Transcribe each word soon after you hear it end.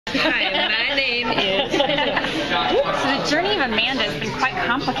Hi, my name is... So the journey of Amanda has been quite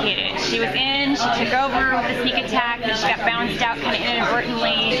complicated. She was in, she took over with the sneak attack, then she got bounced out kind of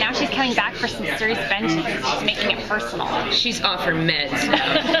inadvertently. Now she's coming back for some serious vengeance. She's making it personal. She's off her meds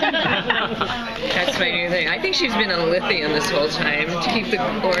now. That's my new thing. I think she's been on lithium this whole time to keep the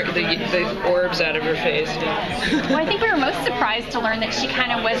orbs out of her face. Well, I think we were most surprised to learn that she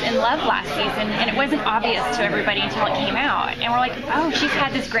kind of was in love last season, and it wasn't obvious to everybody until it came out. And we're like, oh, she's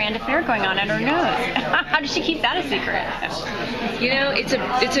had this grand affair going on under her nose. How does she keep that a secret? You know, it's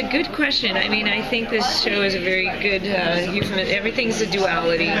a good question. I mean, I think this show is a very good euphemism. Everything's a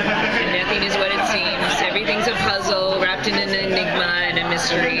duality, and nothing is what it seems. Everything's a puzzle wrapped in an enigma and a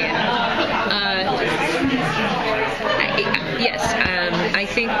mystery. I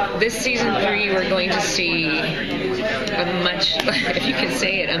think this season 3 we're going to see a much, if you can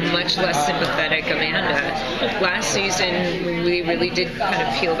say it, a much less sympathetic Amanda. Last season we really did kind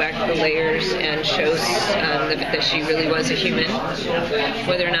of peel back the layers and show that she really was a human.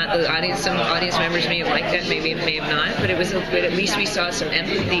 Whether or not some audience members may have liked that, maybe may have not, but at least we saw some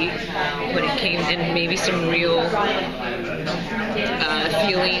empathy when it came, and maybe some real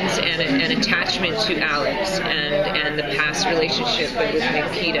feelings and attachment to Alex and the past relationship with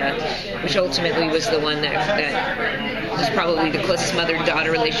Nikita, which ultimately was the one that was probably the closest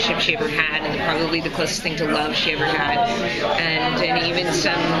mother-daughter relationship she ever had, and probably the closest thing to love she ever had, and even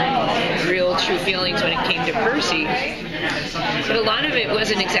some real true feelings when it came to Percy. But a lot of it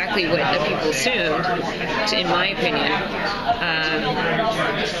wasn't exactly what the people assumed, in my opinion.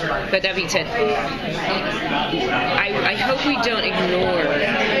 But that being said, I hope we don't ignore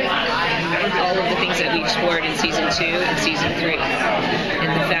all of the things that we explored in season 2 and season 3,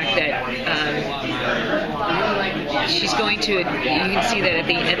 and the fact that she's going to, you can see that at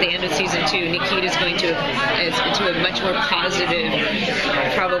the end of season 2, Nikita's going to a much more positive,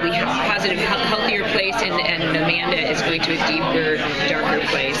 probably positive, healthier place, and Amanda is going to a deeper, darker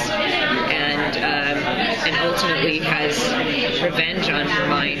place, and ultimately has revenge on her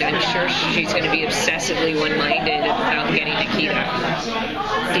mind. I'm sure she's going to be obsessively one-minded about getting Nikita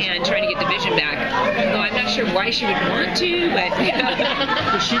and trying to get the vision back. Though I'm not sure why she would want to, but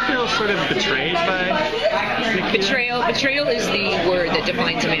does she feel sort of betrayed by Nikita? Betrayal is the word that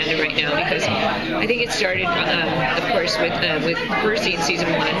defines Amanda right now, because I think it started, of course, with Percy in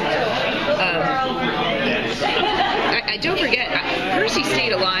season 1. I don't forget, Percy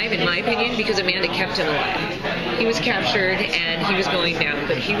stayed alive, in my opinion, because Amanda kept him alive. He was captured and he was going down,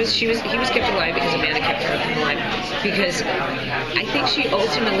 but he was kept alive because Amanda kept him alive. Because I think she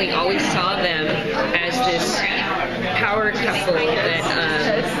ultimately always saw them as this power couple that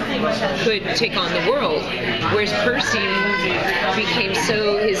could take on the world, whereas Percy became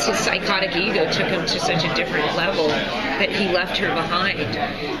so, his psychotic ego took him to such a different level that he left her behind.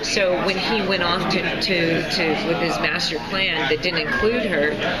 So when he went off to with his master plan that didn't include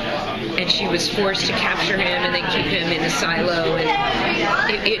her, and she was forced to capture him and then keep him in the silo,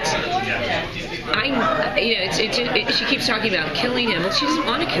 and she keeps talking about killing him. Well, she doesn't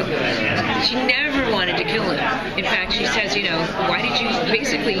want to kill him. She never wanted to kill him. In fact, she says, why did you,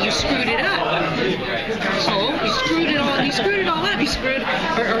 basically, you screwed it up. So, you screwed it all up. You screwed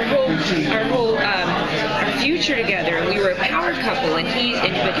our future together, and we were a power couple, but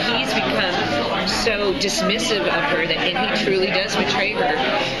he's become so dismissive of her and he truly does betray her,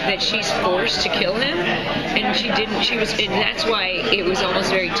 that she's forced to kill him, and and that's why it was almost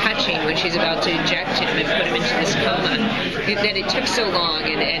very touching when she's about to eject him and put him into this coma, that it took so long,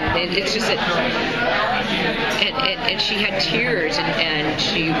 and it's just that, and she had tears, and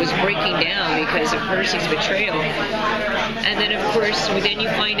she was breaking down because of Percy's betrayal. And then of course, then you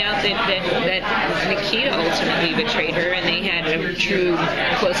find out that Nikita ultimately betrayed her, and they had a true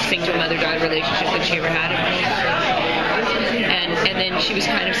closest thing to a mother-daughter relationship that she ever had. And then she was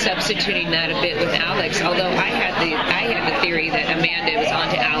kind of substituting that a bit with Alex, although I had the theory that Amanda was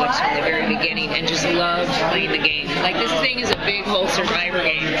onto Alex from the very beginning and just loved playing the game. Like, this thing is a big whole survivor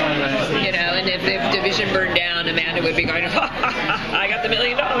game, and if the division burned down, Amanda would be going, I got the $1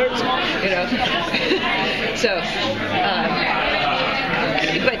 million, So,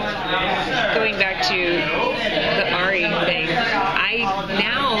 but going back to the Ari thing,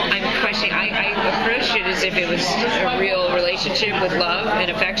 I'm questioning. I approached it as if it was a real relationship with love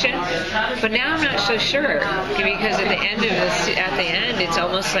and affection, but now I'm not so sure, because at the end it's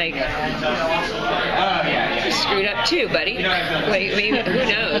almost like you screwed up too, buddy. Wait, maybe, who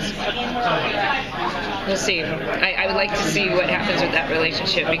knows? We'll see. I would like to see what happens with that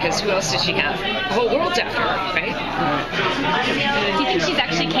relationship, because who else does she have? The whole world's after her, right? Do you think she's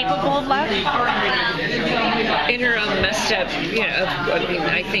actually capable of love? In her own messed up,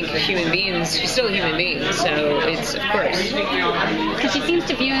 I think human beings, she's still a human being, so it's, of course. Because she seems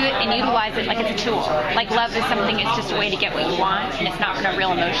to view it and utilize it like it's a tool. Like love is something, it's just a way to get what you want, and it's not a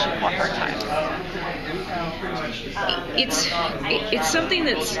real emotion for her time. It's something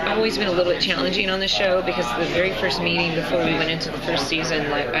that's always been a little bit challenging on the show, because the very first meeting before we went into the first season,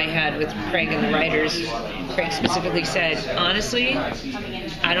 like I had with Craig and the writers, Craig specifically said, honestly,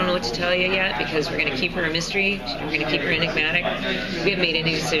 I don't know what to tell you yet, because we're going to keep her a mystery, we're going to keep her enigmatic. We haven't made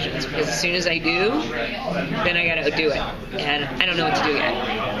any decisions, because as soon as I do, then I got to do it, and I don't know what to do yet.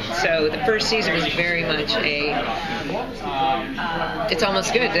 So the first season was very much it's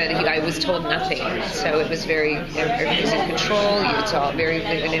almost good that I was told nothing. So it was everything was in control. It's all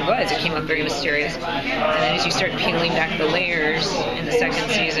it came up very mysterious. And then as you start peeling back the layers in the second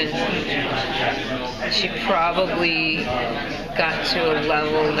season, she probably got to a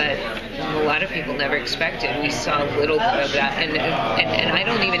level that a lot of people never expected. We saw a little bit of that, and I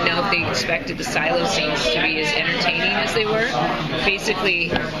don't even know if they expected the silo scenes to be as entertaining as they were.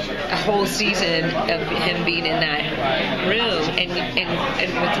 Basically, a whole season of him being in that room, and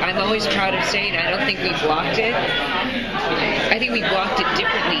I'm always proud of saying, I don't think we blocked it. I think we blocked it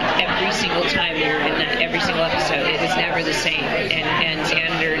differently every single time we were in that, every single episode. It was never the same, and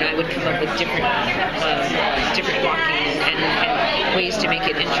Xander and I would come up with different blocking and ways to make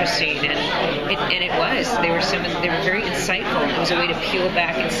it interesting, and it was. They were very insightful. It was a way to peel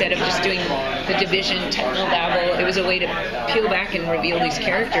back, instead of just doing the division techno-babble. It was a way to peel back and reveal these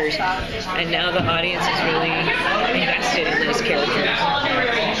characters, and now the audience is really invested in those characters.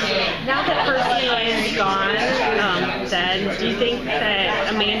 Now that Percy is gone, dead, do you think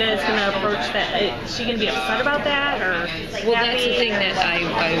that Amanda is going to approach that? Is she going to be upset about that, or well, that's the thing that I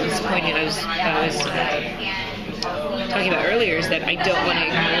was talking about earlier, is that I don't want to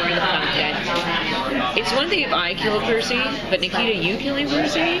ignore the fact that it's one thing if I kill Percy, but Nikita, you killing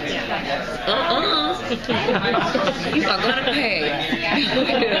Percy? You are gonna pay.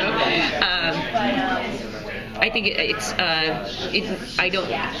 I think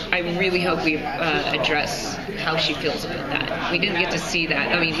I really hope we address how she feels about that. We didn't get to see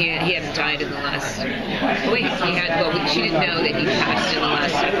that. I mean, he hadn't died in the last. Wait, he had. Well, she didn't know that he passed in the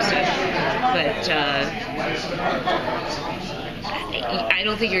last episode, but I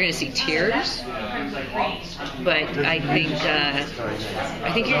don't think you're going to see tears. But I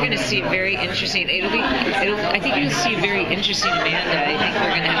think you're going to see a very interesting. I think you'll see a very interesting Amanda. I think we're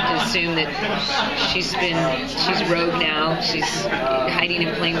going to have to assume that she's rogue now. She's hiding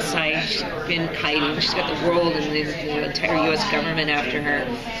in plain sight. She's been hiding. She's got the world and the entire U.S. government after her.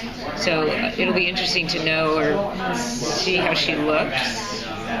 So it'll be interesting to know or see how she looks.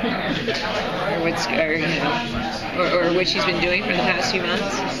 Or what she's been doing for the past few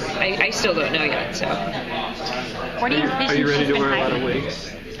months. I still don't know yet. So, what do you envision? Are you ready to wear a lot of wigs?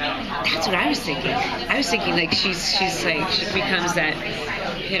 That's what I was thinking. I was thinking like she becomes that,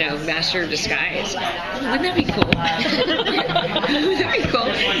 master of disguise. Wouldn't that be cool? Wouldn't that be cool?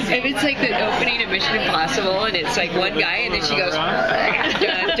 If it's like the opening of Mission Impossible, and it's like one guy, and then she goes,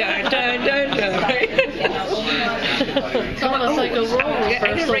 dun dun dun dun dun. It's almost like a role.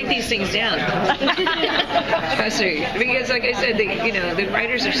 I didn't write these things down. Trust me, because like I said, the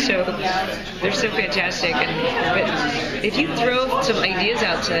writers are so fantastic, but if you throw some ideas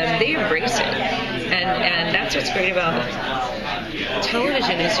out to them, they embrace it, and that's what's great about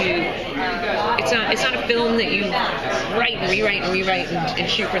television is it's not a film that you write and rewrite and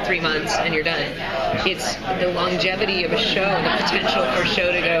shoot for 3 months and you're done. It's the longevity of a show, the potential for a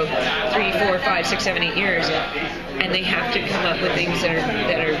show to go 3, 4, 5, 6, 7, 8 years, and they have to come up with things that are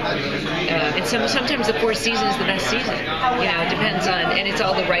and sometimes the 4th season is the best season. It depends on, and it's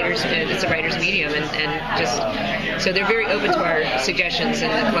all the writers. It's a writer's medium, and just so they're very open to our suggestions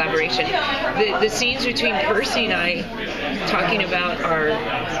and the collaboration. The scenes between Percy and I talking about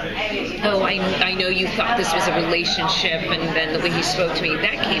I know you thought this was a relationship, and then the way he spoke to me,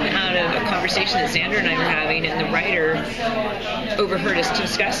 that came out of a conversation that Xander and I were having, and the writer overheard us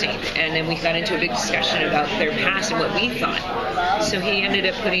discussing, and then we got into a big discussion about their past and what we thought. So he ended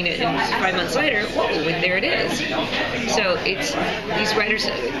up putting it in 5 months later, and there it is. So it's these writers,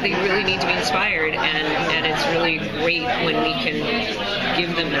 they really need to be inspired, and it's really great when we can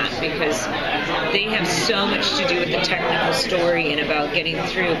give them that, because they have so much to do with the technical story and about getting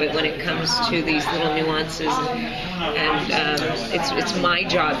through, but when it comes to these little nuances, and it's my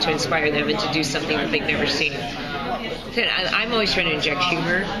job to inspire them and to do something that they've never seen. I'm always trying to inject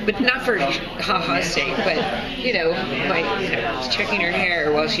humor, but not for ha-ha's sake, but, like checking her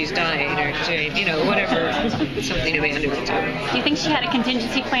hair while she's dying or doing, whatever, something Amanda would do. Do you think she had a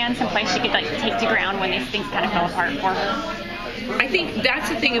contingency plan someplace she could like take to ground when these things kind of fell apart for her? I think that's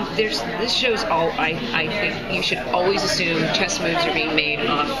the thing of this show's all. I think you should always assume chess moves are being made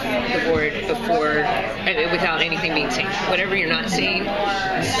off the board before, without anything being seen. Whatever you're not seeing,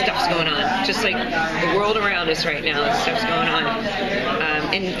 stuff's going on. Just like the world around us right now, stuff's going on.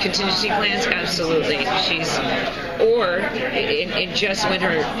 And contingency plans, absolutely. And just when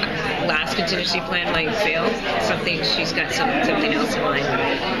her last contingency plan might fail, she's got something else in mind.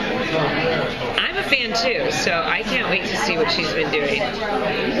 I'm a fan too, so I can't wait to see what she's been doing.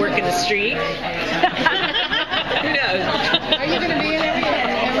 Working the street. Who knows? Are you going to be in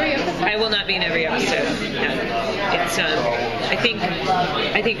every episode? I will not be in every episode. No. It's I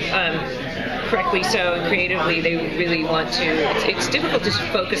think correctly so and creatively they really want to. It's difficult to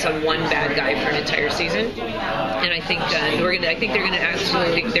focus on one bad guy for an entire season, and I think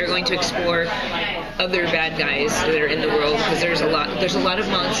they're going to explore other bad guys that are in the world because there's a lot of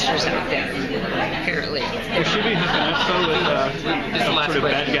monsters out there apparently. Will she be hooking up though with some sort of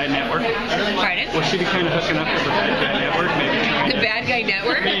bad guy network? Pardon? Will she be kind of hooking up with the bad guy network? Maybe The bad guy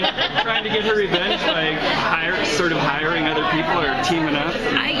network? trying to get her revenge by hiring other people or teaming up.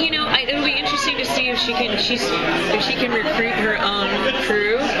 It'll be interesting to see if she can recruit her own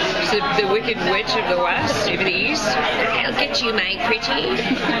crew. So the Wicked Witch of the West, of the East. I'll get you, my pretty.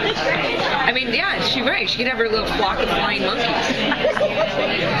 I mean, yeah, she's right. She could have her little flock of flying monkeys.